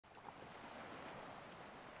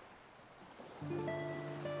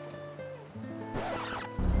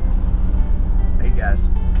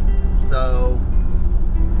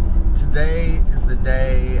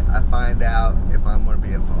I find out if I'm going to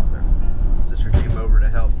be a father. Sister came over to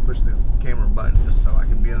help push the camera button just so I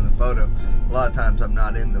can be in the photo. A lot of times I'm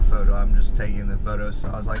not in the photo, I'm just taking the photo. So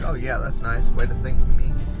I was like, oh yeah, that's nice, way to think of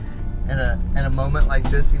me. In a moment like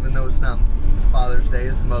this, even though it's not Father's Day,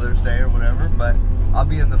 it's Mother's Day or whatever, but I'll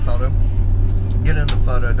be in the photo. Get in the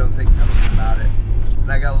photo, don't think nothing about it.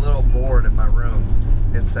 And I got a little board in my room.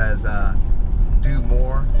 It says, do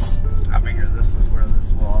more. I figure this is where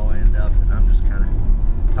this will all end up, and I'm just kind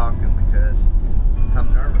of talking because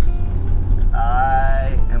I'm nervous.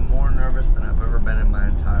 I am more nervous than I've ever been in my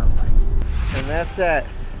entire life. And that's it.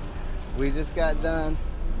 We just got done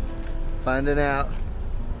finding out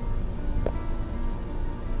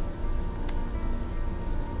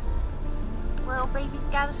little baby's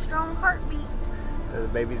got a strong heartbeat. the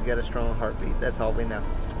baby's got a strong heartbeat. That's all we know.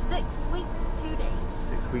 6 weeks, 2 days.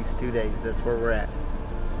 6 weeks, 2 days. That's where we're at.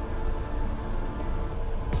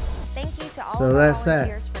 Thank you to all So of our that's that.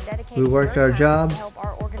 volunteers for dedicating We worked their our time jobs. to help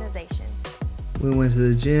our organization. We went to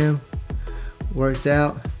the gym, worked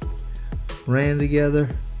out, ran together,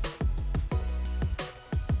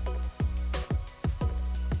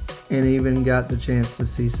 and even got the chance to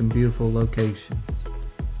see some beautiful locations.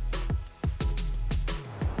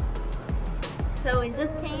 So we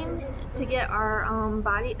just came to get our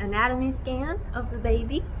body anatomy scan of the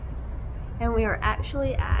baby, and we are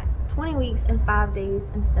actually at 20 weeks and 5 days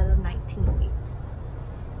instead of 19 weeks.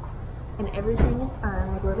 And everything is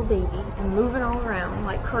fine with little baby and moving all around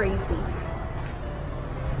like crazy.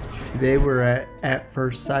 Today we're at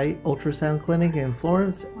First Sight Ultrasound Clinic in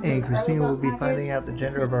Florence, and Christina will be finding out the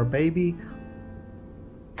gender of our baby.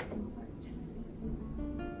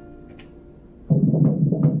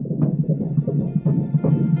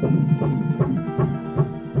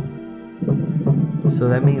 So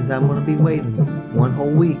that means I'm going to be waiting 1 whole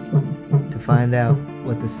week to find out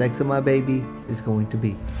what the sex of my baby is going to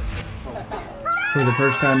be. For the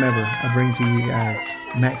first time ever, I bring to you guys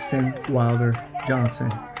Maxton Wilder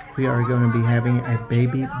Johnson. We are going to be having a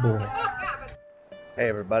baby boy. Hey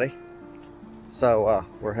everybody. So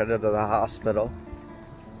we're headed to the hospital,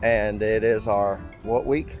 and it is our what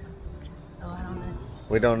week? Oh, I don't know.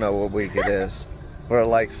 We don't know what week it is. We're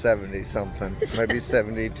like 70 something, maybe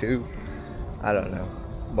 72. I don't know,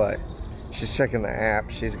 but she's checking the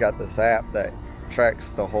app. She's got this app that tracks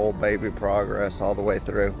the whole baby progress all the way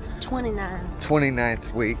through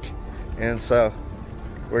 29th week. And so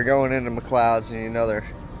we're going into McLeod's, and you know they're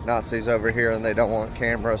Nazis over here and they don't want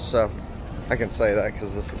cameras, so I can say that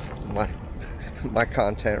because this is my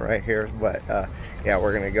content right here. But yeah,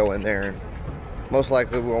 we're gonna go in there, and most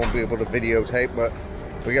likely we won't be able to videotape, but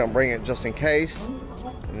we're gonna bring it just in case,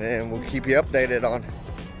 and then we'll keep you updated on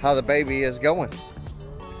how the baby is going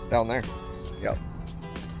down there. Yep.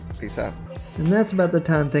 Peace out. And that's about the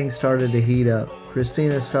time things started to heat up.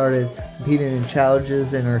 Christina started competing in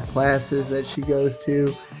challenges in her classes that she goes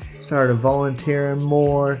to, started volunteering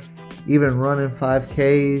more, even running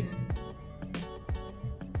 5Ks.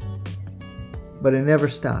 But it never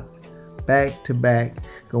stopped. Back to back,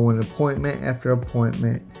 going appointment after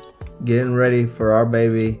appointment, getting ready for our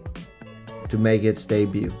baby to make its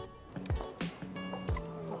debut.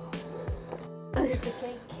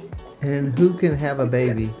 And who can have a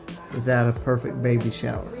baby without a perfect baby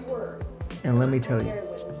shower? And let me tell you,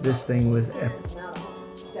 this thing was epic.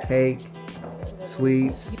 Cake,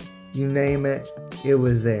 sweets, you name it, it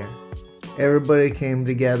was there. Everybody came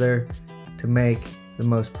together to make the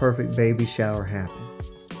most perfect baby shower happen.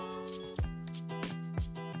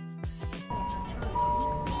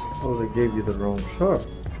 Oh, they gave you the wrong shirt.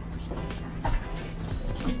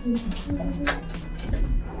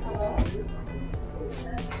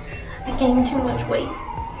 I gained too much weight.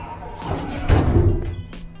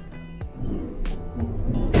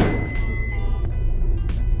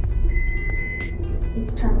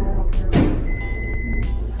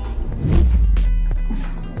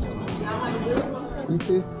 You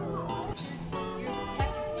too.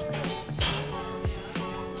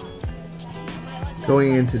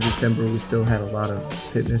 Going into December, we still had a lot of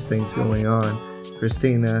fitness things going on.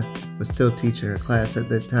 Christina was still teaching her class at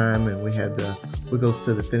that time, and we had the Wiggles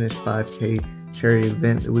to the Finish 5K charity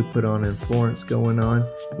event that we put on in Florence going on.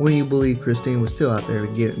 When you believe Christine was still out there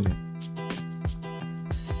getting it.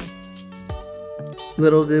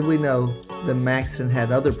 Little did we know that Maxton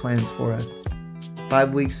had other plans for us.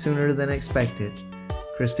 5 weeks sooner than expected,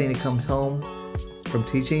 Christina comes home from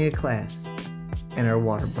teaching a class, and her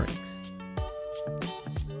water breaks.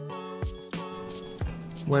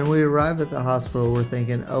 When we arrive at the hospital, we're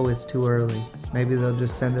thinking, oh, it's too early. Maybe they'll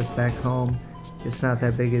just send us back home. It's not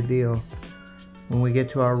that big a deal. When we get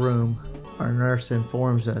to our room, our nurse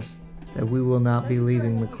informs us that we will not be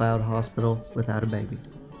leaving McLeod Hospital without a baby.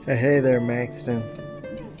 Hey there, Maxton.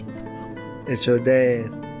 It's your dad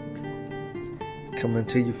coming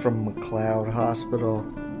to you from McLeod Hospital.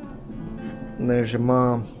 And there's your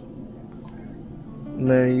mom. And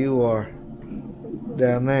there you are,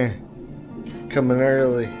 down there, coming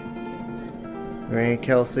early. Your Aunt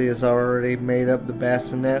Kelsey has already made up the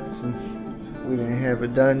bassinets since we didn't have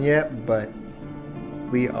it done yet, but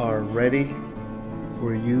we are ready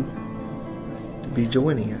for you to be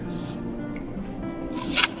joining us.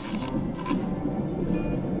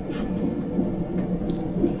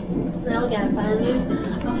 Now we gotta find you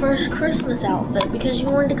a first Christmas outfit because you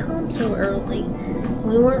wanted to come so early.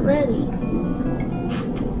 We weren't ready.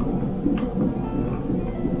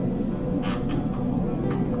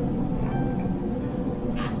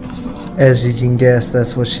 As you can guess,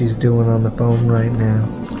 that's what she's doing on the phone right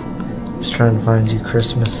now. She's trying to find you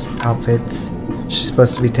Christmas outfits. She's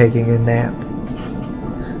supposed to be taking a nap.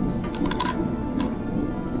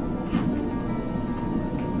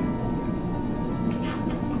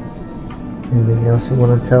 Anything else you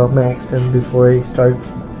want to tell Maxton before he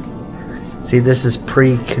starts? See, this is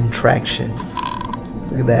pre-contraction.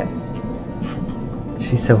 Look at that.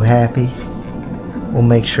 She's so happy. We'll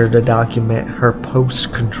make sure to document her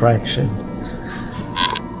post-contraction.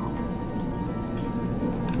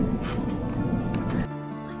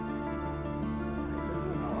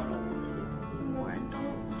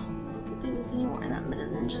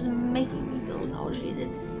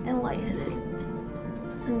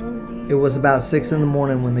 It was about 6 in the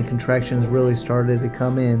morning when the contractions really started to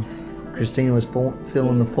come in. Christina was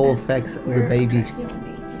feeling the full effects of the baby.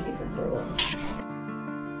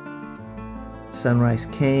 Sunrise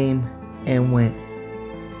came and went.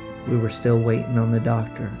 We were still waiting on the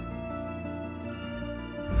doctor.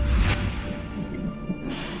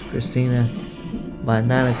 Christina, by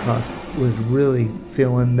 9 o'clock, was really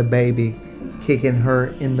feeling the baby kicking her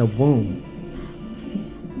in the womb.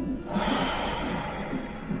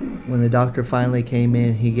 When the doctor finally came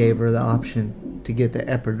in, he gave her the option to get the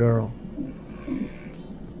epidural.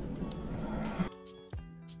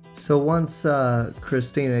 So once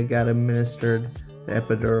Christina got administered the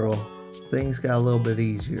epidural, things got a little bit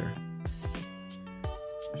easier.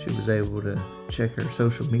 She was able to check her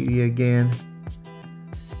social media again,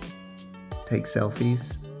 take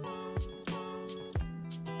selfies,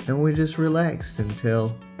 and we just relaxed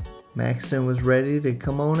until Maxton was ready to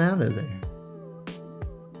come on out of there.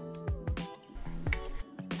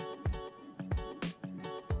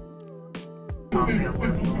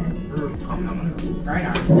 Right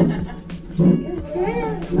on.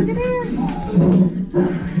 Yes, look at this.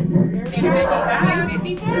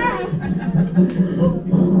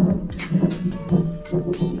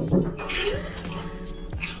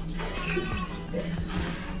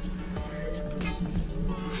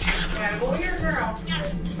 Boy or girl?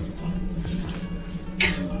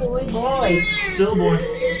 Boy. Boy. Still boy.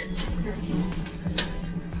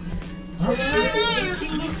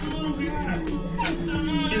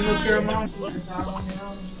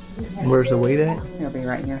 Where's the weight at? It'll be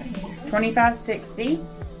right here. 2560,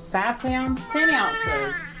 5 pounds, 10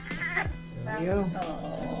 ounces. There you go.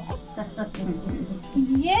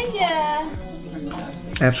 Yeah.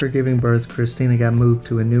 After giving birth, Christina got moved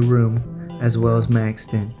to a new room, as well as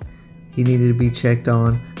Maxton. He needed to be checked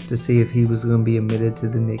on to see if he was going to be admitted to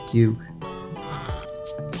the NICU.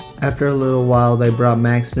 After a little while, they brought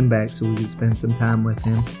Maxton back so we could spend some time with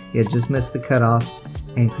him. He had just missed the cutoff,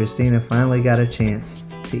 and Christina finally got a chance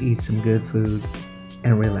to eat some good food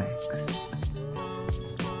and relax.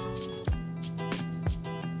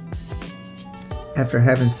 After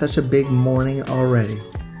having such a big morning already,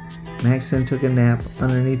 Maxton took a nap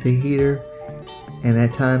underneath the heater, and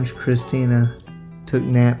at times Christina took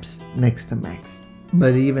naps next to Max.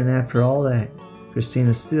 But even after all that,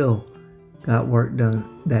 Christina still got work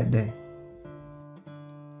done that day.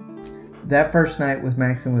 That first night with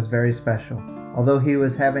Maxton was very special. Although he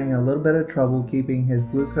was having a little bit of trouble keeping his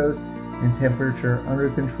glucose and temperature under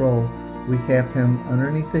control, we kept him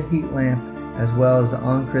underneath the heat lamp as well as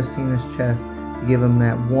on Christina's chest to give him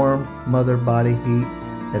that warm mother body heat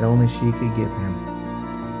that only she could give him.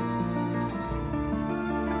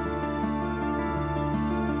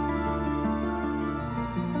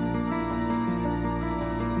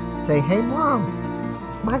 Say, hey Mom,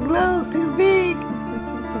 my glove's too big.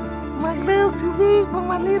 My glove's too big for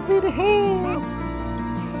my little bitty hands.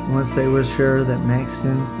 Once they were sure that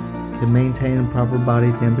Maxton could maintain a proper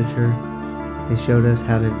body temperature, they showed us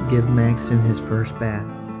how to give Maxton his first bath.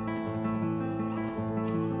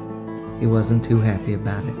 He wasn't too happy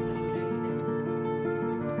about it.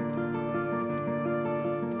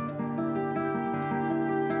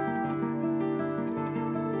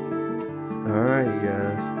 Alright, you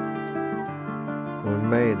guys. We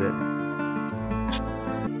made it.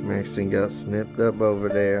 Maxton got snipped up over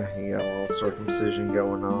there. He got a little circumcision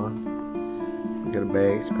going on. We got a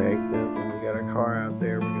bags packed up and we got a car out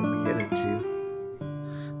there we're gonna be headed to.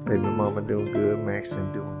 Baby mama doing good,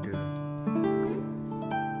 Maxton doing good.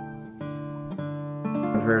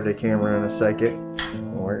 I've heard the camera in a second.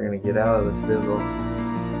 We're gonna get out of this bizzle.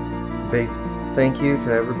 Big thank you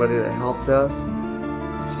to everybody that helped us.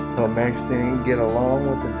 Help Maxton get along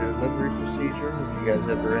with the delivery procedure. If you guys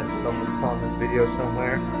ever stumbled upon this video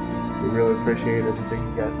somewhere, we really appreciate everything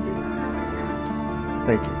you guys do.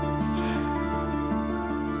 Thank you.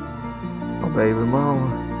 Oh, baby mama.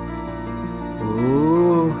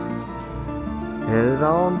 Ooh. Headed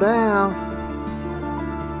on down.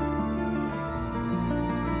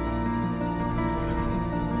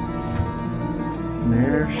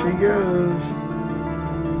 There she goes.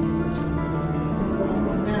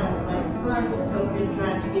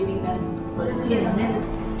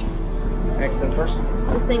 Maxton first?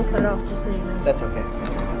 The thing cut off just so you know. That's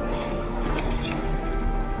okay.